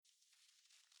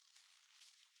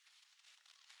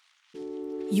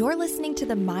You're listening to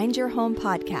the Mind Your Home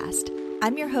podcast.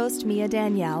 I'm your host, Mia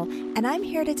Danielle, and I'm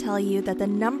here to tell you that the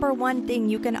number one thing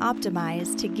you can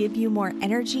optimize to give you more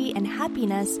energy and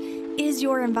happiness is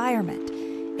your environment.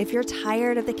 If you're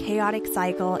tired of the chaotic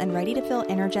cycle and ready to feel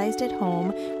energized at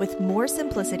home with more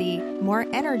simplicity, more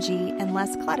energy, and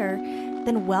less clutter,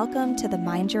 then welcome to the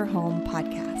Mind Your Home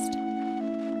podcast.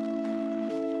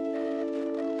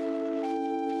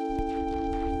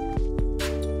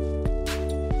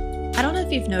 I don't know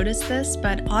if you've noticed this,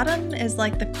 but autumn is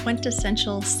like the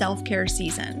quintessential self-care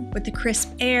season. With the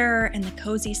crisp air and the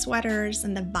cozy sweaters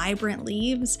and the vibrant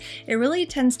leaves, it really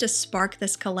tends to spark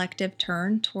this collective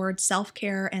turn towards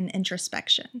self-care and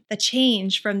introspection. The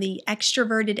change from the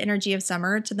extroverted energy of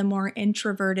summer to the more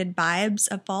introverted vibes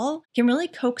of fall can really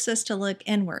coax us to look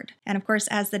inward. And of course,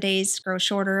 as the days grow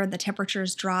shorter and the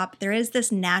temperatures drop, there is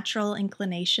this natural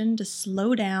inclination to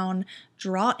slow down,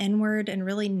 draw inward, and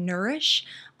really nourish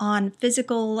on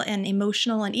physical and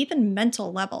emotional and even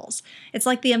mental levels. It's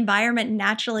like the environment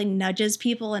naturally nudges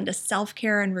people into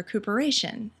self-care and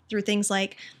recuperation through things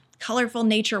like colorful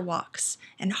nature walks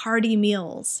and hearty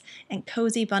meals and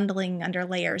cozy bundling under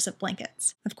layers of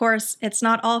blankets. Of course, it's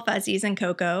not all fuzzies and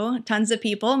cocoa. Tons of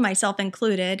people, myself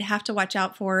included, have to watch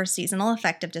out for seasonal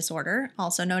affective disorder,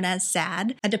 also known as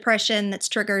SAD, a depression that's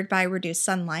triggered by reduced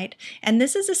sunlight. And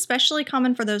this is especially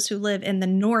common for those who live in the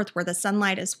north where the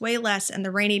sunlight is way less and the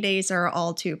rainy days are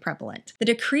all too prevalent. The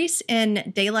decrease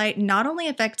in daylight not only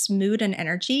affects mood and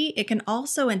energy, it can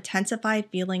also intensify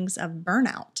feelings of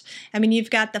burnout. I mean,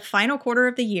 you've got the final quarter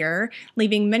of the year,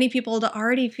 leaving many people to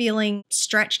already feeling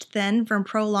stretched thin from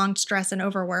prolonged stress and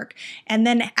overwork, and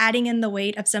then adding in the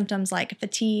weight of symptoms like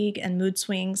fatigue and mood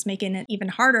swings, making it even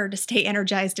harder to stay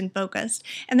energized and focused,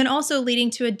 and then also leading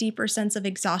to a deeper sense of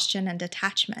exhaustion and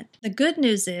detachment. The good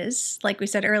news is, like we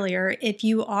said earlier, if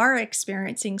you are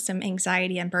experiencing some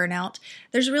anxiety and burnout,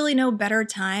 there's really no better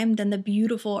time than the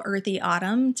beautiful earthy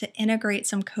autumn to integrate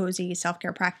some cozy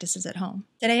self-care practices at home.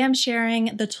 Today I'm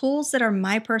sharing the tools that are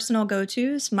my personal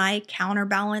go-tos, my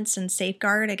counterbalance and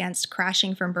safeguard against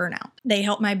crashing from burnout. They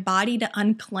help my body to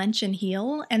unclench and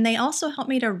heal, and they also help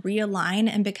me to realign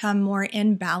and become more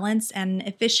in balance and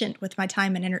efficient with my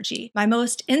time and energy. My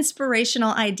most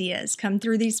inspirational ideas come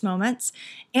through these moments,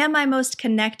 and my most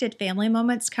connected family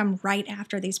moments come right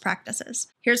after these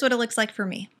practices. Here's what it looks like for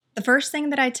me. The first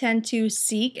thing that I tend to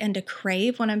seek and to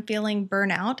crave when I'm feeling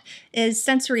burnout is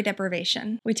sensory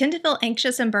deprivation. We tend to feel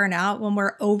anxious and burnout when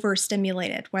we're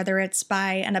overstimulated, whether it's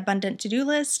by an abundant to-do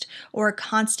list or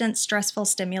constant stressful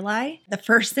stimuli. The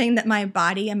first thing that my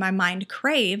body and my mind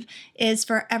crave is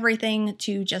for everything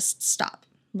to just stop.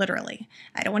 Literally.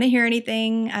 I don't want to hear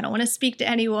anything. I don't want to speak to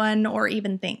anyone or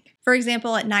even think. For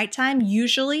example, at nighttime,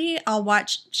 usually I'll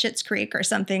watch Schitt's Creek or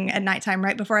something at nighttime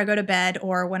right before I go to bed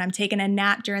or when I'm taking a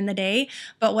nap during the day.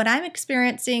 But when I'm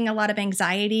experiencing a lot of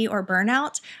anxiety or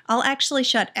burnout, I'll actually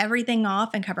shut everything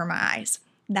off and cover my eyes.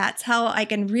 That's how I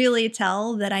can really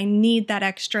tell that I need that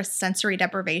extra sensory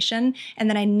deprivation and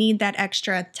that I need that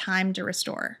extra time to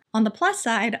restore. On the plus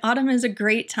side, autumn is a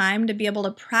great time to be able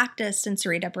to practice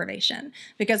sensory deprivation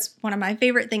because one of my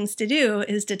favorite things to do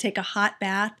is to take a hot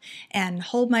bath and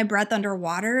hold my breath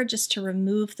underwater just to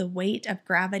remove the weight of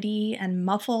gravity and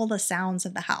muffle the sounds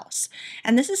of the house.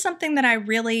 And this is something that I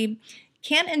really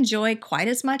can't enjoy quite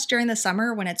as much during the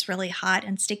summer when it's really hot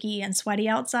and sticky and sweaty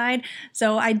outside.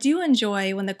 So I do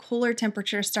enjoy when the cooler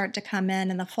temperatures start to come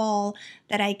in the fall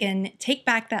that I can take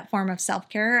back that form of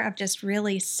self-care of just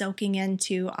really soaking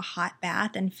into a hot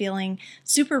bath and feeling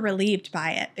super relieved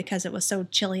by it because it was so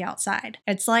chilly outside.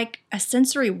 It's like a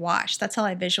sensory wash. That's how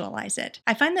I visualize it.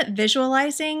 I find that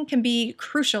visualizing can be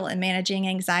crucial in managing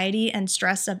anxiety and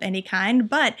stress of any kind,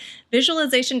 but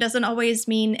visualization doesn't always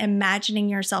mean imagining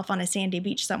yourself on a sandy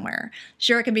beach somewhere.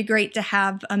 Sure, it can be great to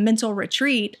have a mental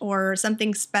retreat or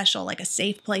something special like a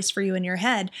safe place for you in your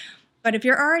head. But if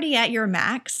you're already at your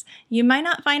max, you might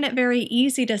not find it very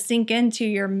easy to sink into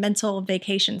your mental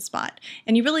vacation spot,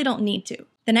 and you really don't need to.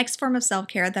 The next form of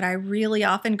self-care that I really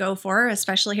often go for,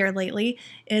 especially here lately,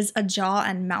 is a jaw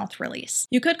and mouth release.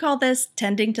 You could call this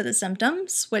tending to the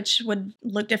symptoms, which would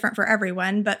look different for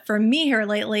everyone, but for me here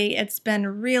lately, it's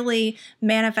been really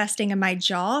manifesting in my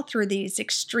jaw through these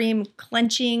extreme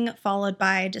clenching followed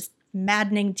by just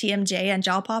maddening TMJ and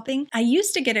jaw popping. I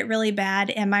used to get it really bad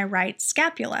in my right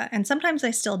scapula, and sometimes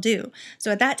I still do.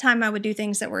 So at that time, I would do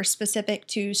things that were specific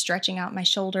to stretching out my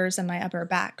shoulders and my upper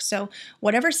back. So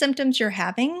whatever symptoms you're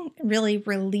having, really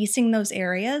releasing those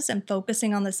areas and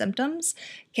focusing on the symptoms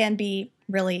can be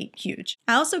really huge.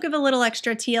 I also give a little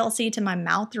extra TLC to my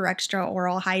mouth through extra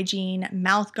oral hygiene,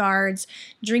 mouth guards,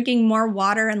 drinking more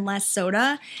water and less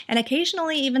soda, and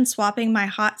occasionally even swapping my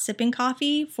hot sipping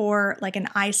coffee for like an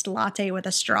iced latte with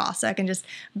a straw so I can just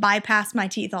bypass my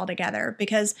teeth altogether.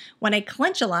 Because when I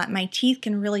clench a lot, my teeth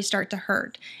can really start to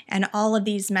hurt, and all of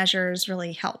these measures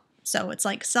really help. So it's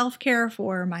like self-care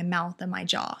for my mouth and my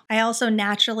jaw. I also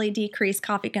naturally decrease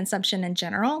coffee consumption in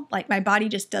general. Like my body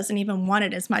just doesn't even want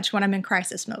it as much when I'm in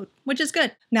crisis mode, which is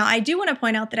good. Now, I do want to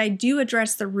point out that I do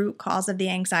address the root cause of the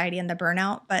anxiety and the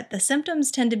burnout, but the symptoms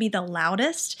tend to be the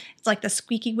loudest. It's like the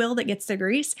squeaky wheel that gets the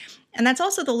grease. And that's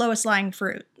also the lowest lying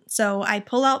fruit. So I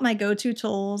pull out my go-to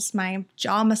tools, my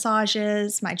jaw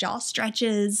massages, my jaw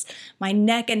stretches, my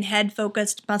neck and head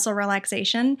focused muscle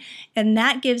relaxation, and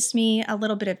that gives me a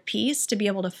little bit of peace to be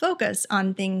able to focus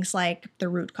on things like the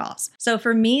root cause. So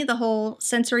for me, the whole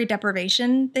sensory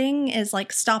deprivation thing is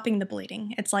like stopping the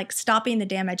bleeding. It's like stopping the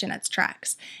damage in its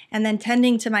tracks, and then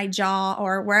tending to my jaw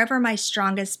or wherever my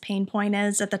strongest pain point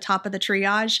is at the top of the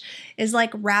triage is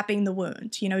like wrapping the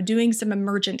wound, doing some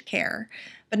emergent care.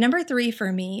 But number 3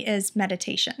 for me is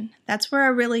meditation. That's where I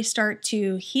really start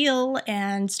to heal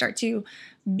and start to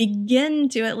begin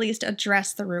to at least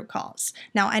address the root cause.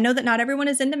 Now, I know that not everyone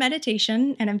is into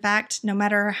meditation, and in fact, no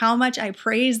matter how much I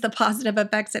praise the positive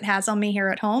effects it has on me here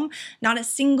at home, not a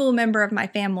single member of my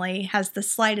family has the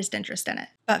slightest interest in it.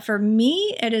 But for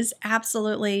me, it is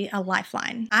absolutely a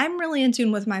lifeline. I'm really in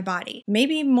tune with my body,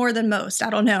 maybe more than most, I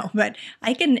don't know, but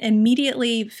I can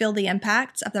immediately feel the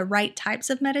impacts of the right types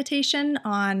of meditation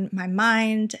on my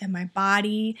mind and my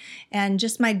body and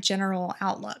just my general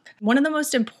outlook. One of the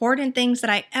most important things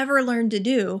that I ever learned to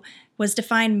do was to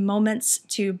find moments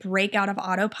to break out of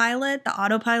autopilot, the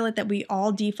autopilot that we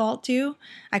all default to.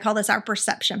 I call this our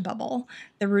perception bubble.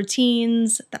 The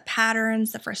routines, the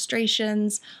patterns, the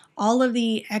frustrations, all of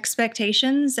the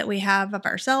expectations that we have of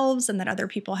ourselves and that other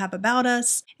people have about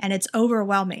us, and it's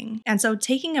overwhelming. And so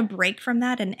taking a break from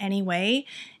that in any way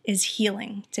is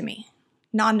healing to me,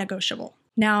 non-negotiable.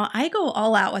 Now, I go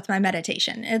all out with my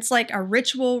meditation. It's like a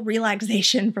ritual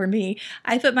relaxation for me.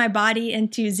 I put my body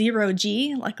into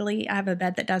 0G. Luckily, I have a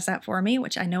bed that does that for me,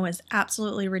 which I know is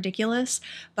absolutely ridiculous,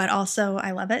 but also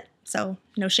I love it. So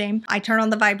no shame. I turn on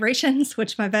the vibrations,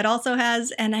 which my bed also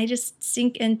has, and I just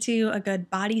sink into a good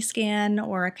body scan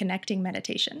or a connecting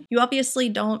meditation. You obviously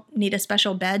don't need a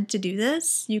special bed to do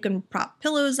this. You can prop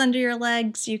pillows under your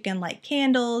legs. You can light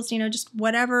candles, just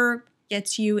whatever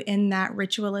gets you in that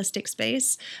ritualistic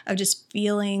space of just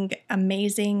feeling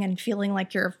amazing and feeling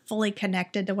like you're fully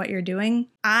connected to what you're doing.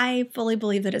 I fully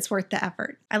believe that it's worth the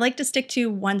effort. I like to stick to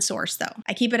one source though.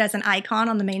 I keep it as an icon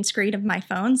on the main screen of my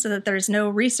phone so that there's no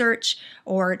research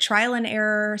or trial and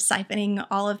error siphoning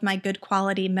all of my good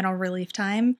quality mental relief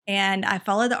time. And I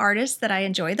follow the artists that I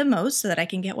enjoy the most so that I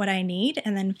can get what I need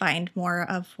and then find more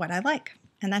of what I like.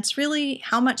 And that's really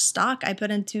how much stock I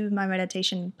put into my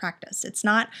meditation practice. It's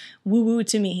not woo-woo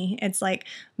to me. It's like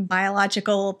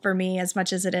biological for me as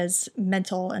much as it is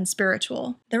mental and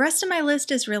spiritual. The rest of my list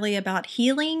is really about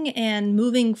healing and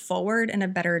moving forward in a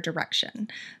better direction,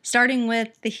 starting with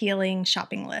the healing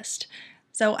shopping list.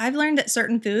 So I've learned that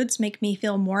certain foods make me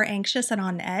feel more anxious and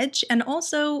on edge. And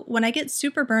also, when I get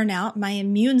super burned out, my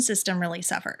immune system really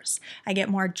suffers. I get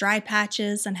more dry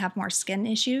patches and have more skin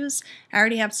issues. I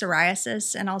already have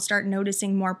psoriasis, and I'll start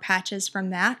noticing more patches from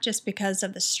that just because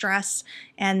of the stress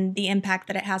and the impact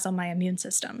that it has on my immune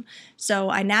system. So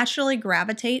I naturally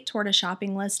gravitate toward a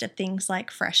shopping list of things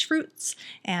like fresh fruits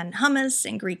and hummus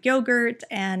and Greek yogurt.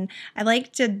 And I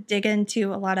like to dig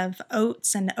into a lot of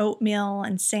oats and oatmeal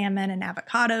and salmon and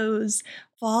avocados.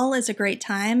 Fall is a great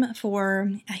time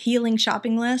for a healing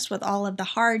shopping list with all of the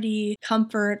hearty,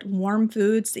 comfort, warm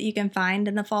foods that you can find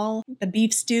in the fall. The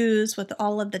beef stews with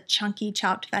all of the chunky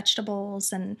chopped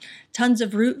vegetables and tons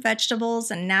of root vegetables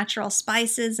and natural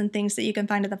spices and things that you can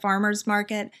find at the farmer's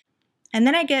market. And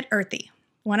then I get earthy.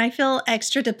 When I feel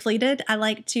extra depleted, I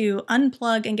like to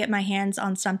unplug and get my hands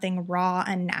on something raw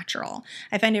and natural.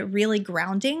 I find it really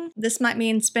grounding. This might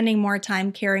mean spending more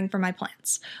time caring for my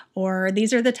plants. Or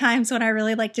these are the times when I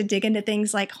really like to dig into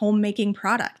things like homemaking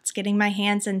products, getting my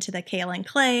hands into the kale and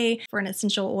clay for an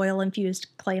essential oil-infused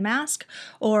clay mask,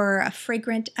 or a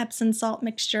fragrant Epsom salt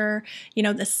mixture.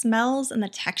 The smells and the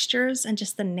textures and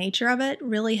just the nature of it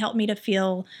really help me to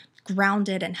feel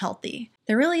grounded and healthy.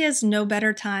 There really is no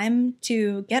better time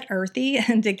to get earthy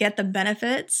and to get the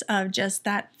benefits of just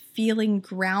that feeling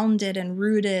grounded and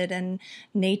rooted in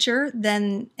nature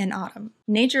than in autumn.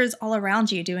 Nature is all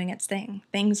around you doing its thing.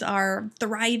 Things are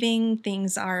thriving,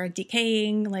 things are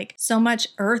decaying, like so much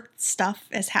earth stuff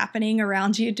is happening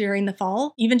around you during the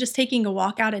fall. Even just taking a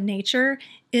walk out in nature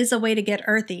is a way to get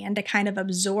earthy and to kind of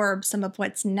absorb some of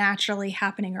what's naturally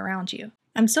happening around you.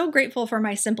 I'm so grateful for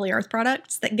my Simply Earth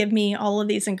products that give me all of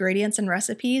these ingredients and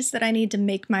recipes that I need to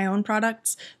make my own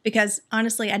products, because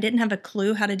honestly, I didn't have a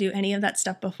clue how to do any of that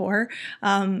stuff before.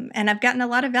 And I've gotten a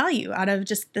lot of value out of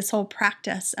just this whole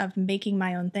practice of making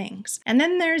my own things. And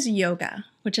then there's yoga,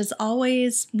 which is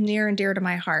always near and dear to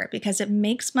my heart because it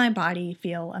makes my body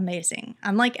feel amazing,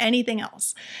 unlike anything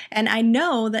else. And I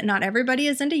know that not everybody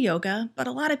is into yoga, but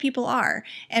a lot of people are.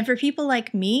 And for people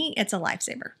like me, it's a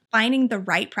lifesaver. Finding the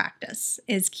right practice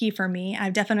is key for me.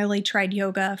 I've definitely tried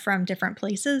yoga from different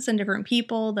places and different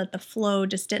people that the flow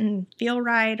just didn't feel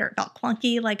right or felt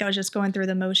clunky, like I was just going through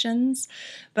the motions.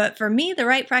 But for me, the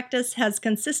right practice has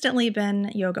consistently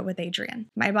been yoga with Adriene.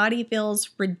 My body feels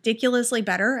ridiculously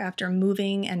better after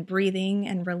moving and breathing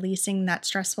and releasing that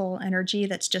stressful energy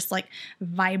that's just like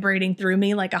vibrating through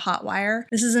me like a hot wire.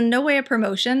 This is in no way a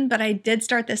promotion, but I did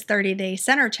start this 30-day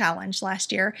center challenge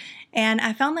last year, and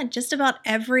I found that just about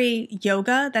every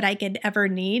yoga that I could ever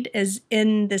need is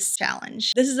in this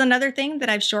challenge. This is another thing that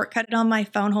I've shortcutted on my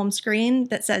phone home screen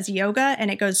that says yoga, and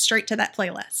it goes straight to that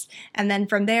playlist. And then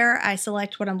from there, I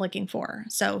select what I'm looking for.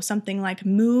 So something like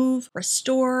move,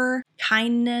 restore,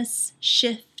 kindness,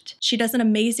 shift. She does an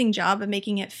amazing job of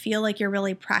making it feel like you're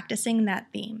really practicing that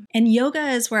theme. And yoga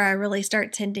is where I really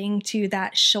start tending to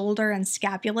that shoulder and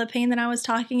scapula pain that I was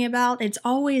talking about. It's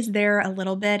always there a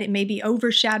little bit. It may be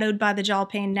overshadowed by the jaw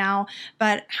pain now,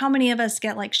 but how many of us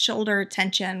get like shoulder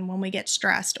tension when we get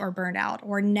stressed or burned out,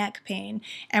 or neck pain?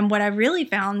 And what I really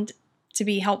found to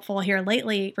be helpful here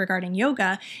lately regarding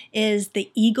yoga is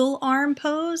the eagle arm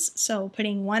pose. So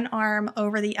putting one arm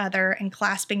over the other and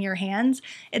clasping your hands.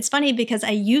 It's funny because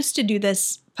I used to do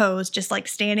this pose just like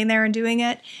standing there and doing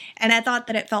it, and I thought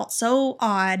that it felt so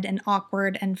odd and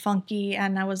awkward and funky,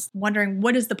 and I was wondering,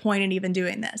 what is the point in even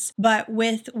doing this? But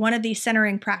with one of these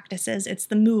centering practices, it's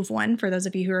the move one, for those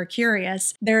of you who are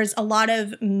curious, there's a lot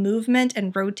of movement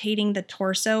and rotating the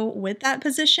torso with that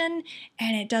position,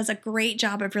 and it does a great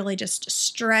job of really just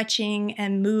stretching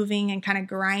and moving and kind of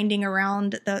grinding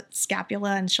around the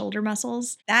scapula and shoulder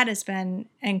muscles. That has been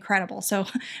incredible. So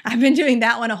I've been doing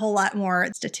that one a whole lot more.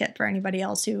 It's a tip for anybody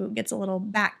else who gets a little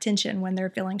back tension when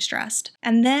they're feeling stressed.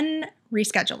 And then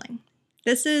rescheduling.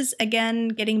 This is, again,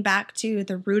 getting back to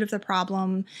the root of the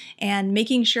problem and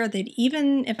making sure that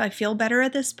even if I feel better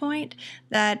at this point,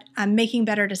 that I'm making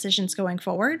better decisions going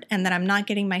forward and that I'm not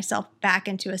getting myself back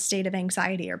into a state of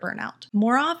anxiety or burnout.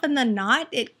 More often than not,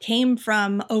 it came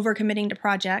from overcommitting to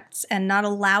projects and not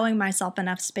allowing myself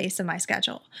enough space in my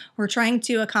schedule. We're trying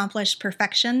to accomplish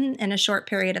perfection in a short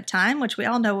period of time, which we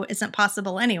all know isn't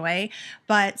possible anyway,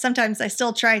 but sometimes I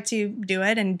still try to do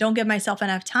it and don't give myself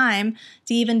enough time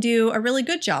to even do a really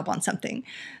good job on something.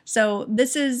 So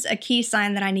this is a key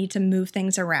sign that I need to move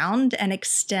things around and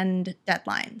extend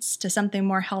deadlines to something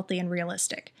more healthy and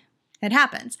realistic. It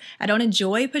happens. I don't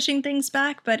enjoy pushing things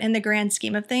back, but in the grand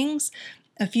scheme of things,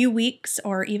 a few weeks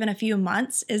or even a few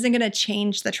months isn't going to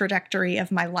change the trajectory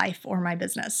of my life or my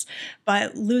business.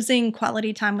 But losing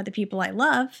quality time with the people I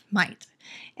love might.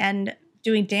 And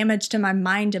doing damage to my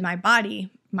mind and my body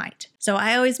might. So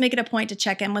I always make it a point to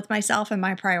check in with myself and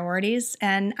my priorities,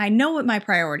 and I know what my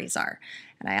priorities are.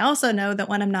 And I also know that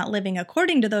when I'm not living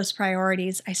according to those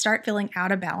priorities, I start feeling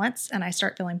out of balance and I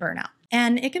start feeling burnout.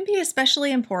 And it can be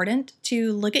especially important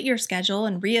to look at your schedule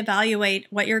and reevaluate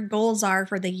what your goals are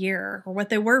for the year, or what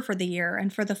they were for the year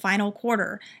and for the final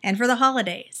quarter and for the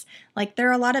holidays. Like, there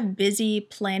are a lot of busy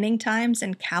planning times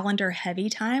and calendar heavy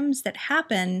times that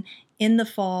happen in the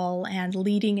fall and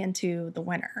leading into the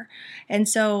winter. And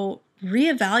so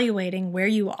reevaluating where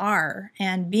you are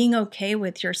and being okay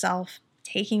with yourself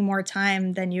taking more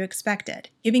time than you expected,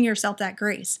 giving yourself that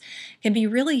grace, can be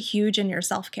really huge in your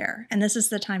self-care. And this is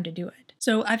the time to do it.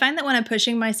 So I find that when I'm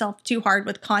pushing myself too hard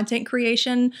with content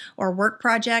creation or work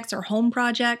projects or home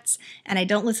projects, and I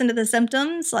don't listen to the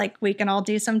symptoms, like we can all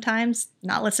do sometimes,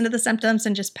 not listen to the symptoms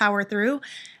and just power through,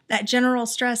 that general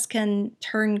stress can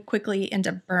turn quickly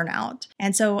into burnout.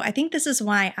 And so I think this is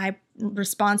why I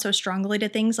respond so strongly to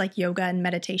things like yoga and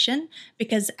meditation,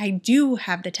 because I do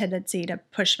have the tendency to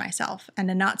push myself and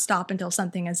to not stop until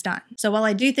something is done. So while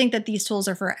I do think that these tools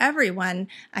are for everyone,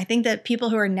 I think that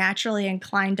people who are naturally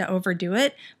inclined to overdo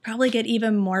it probably get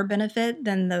even more benefit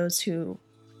than those who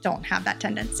don't have that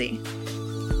tendency.